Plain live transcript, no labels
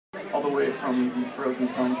all the way from the frozen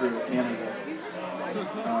tundra of Canada.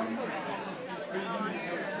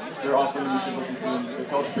 They're awesome, you should listen to them. They're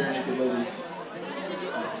called the Barenaked Ladies.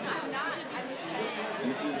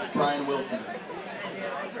 And this is Brian Wilson.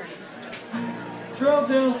 Drove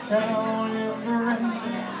downtown in the rain,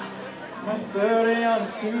 9:30 on a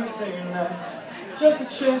Tuesday night, just to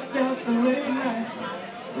check out the late night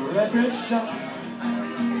record shop.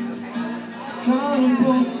 Calling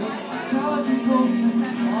compulsive, calling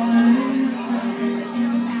insane.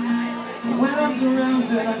 When I'm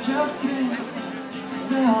surrounded, I just can't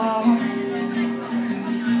stop.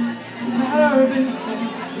 It's a matter of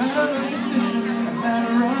instinct, it's a matter of condition, a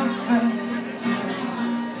matter of fact.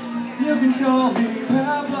 You can call me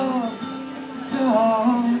Pavlov's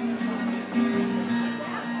dog.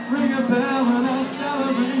 Ring a bell and I'll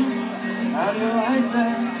celebrate. How do you like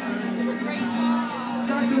that?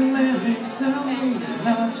 Dr. Landy, tell me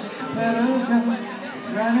that I'm just a better guy. 'Cause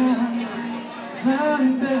right now, I'm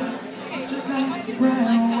in bed, just like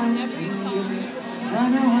Brian Wilson did. 'Cause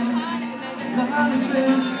right now, I'm in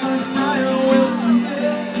bed, just like Brian Wilson did.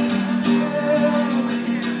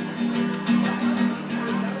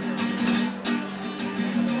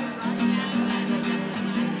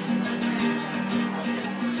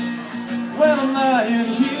 When I'm lying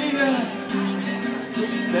here,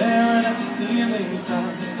 just staring at the ceiling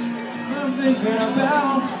tiles, I'm thinking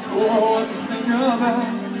about, what to think about.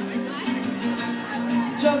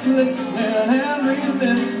 Just listening and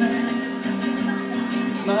re-listening to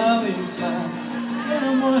Smiley Smile. And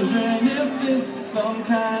I'm wondering if this is some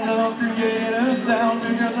kind of creative doubt,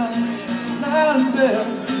 because I'm not in bed,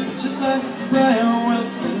 just like Brian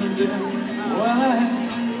Wilson did. Well,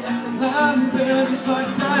 I'm not in bed, just like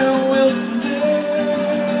Brian Wilson did.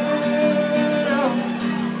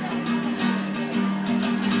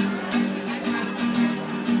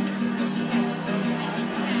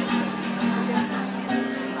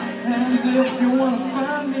 And if you want to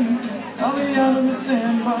find me, I'll be out in the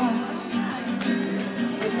sandbox,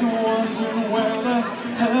 just wondering where the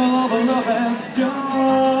hell all the love has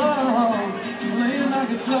gone. Playing my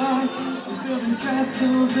guitar, building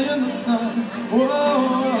castles in the sun,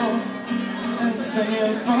 whoa, and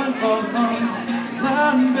singing fun, fun, fun.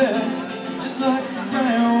 I'm in bed, just like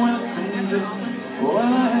Brian Wilson did.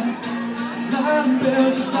 Well, I'm in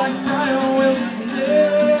bed, just like Brian Wilson did.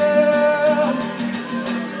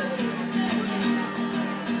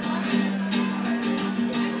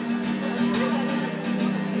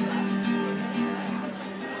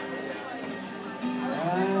 I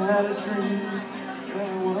had a dream that I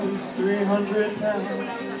was 300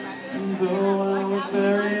 pounds, and though I was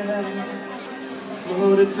very heavy, I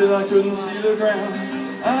floated till I couldn't see the ground.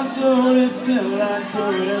 I floated till I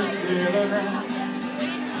couldn't see the ground.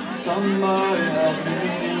 Somebody help me,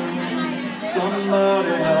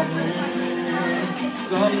 somebody help me,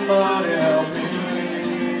 somebody help me,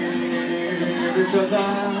 because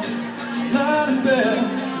I'm not in bed,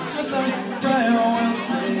 just like Brian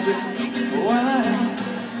Wilson did. Well,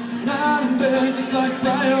 I'm not in bed, just like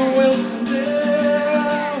Brian Wilson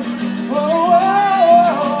did.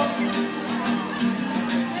 Oh,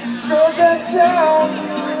 drove downtown in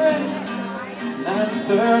the rain,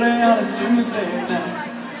 9:30 on a Tuesday night,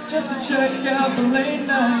 just to check out the late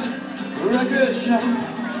night record shop.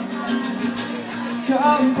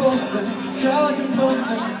 Calling compulsive,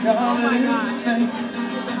 call it insane.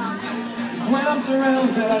 'Cause when I'm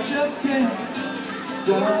surrounded, I just can't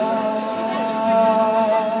stop.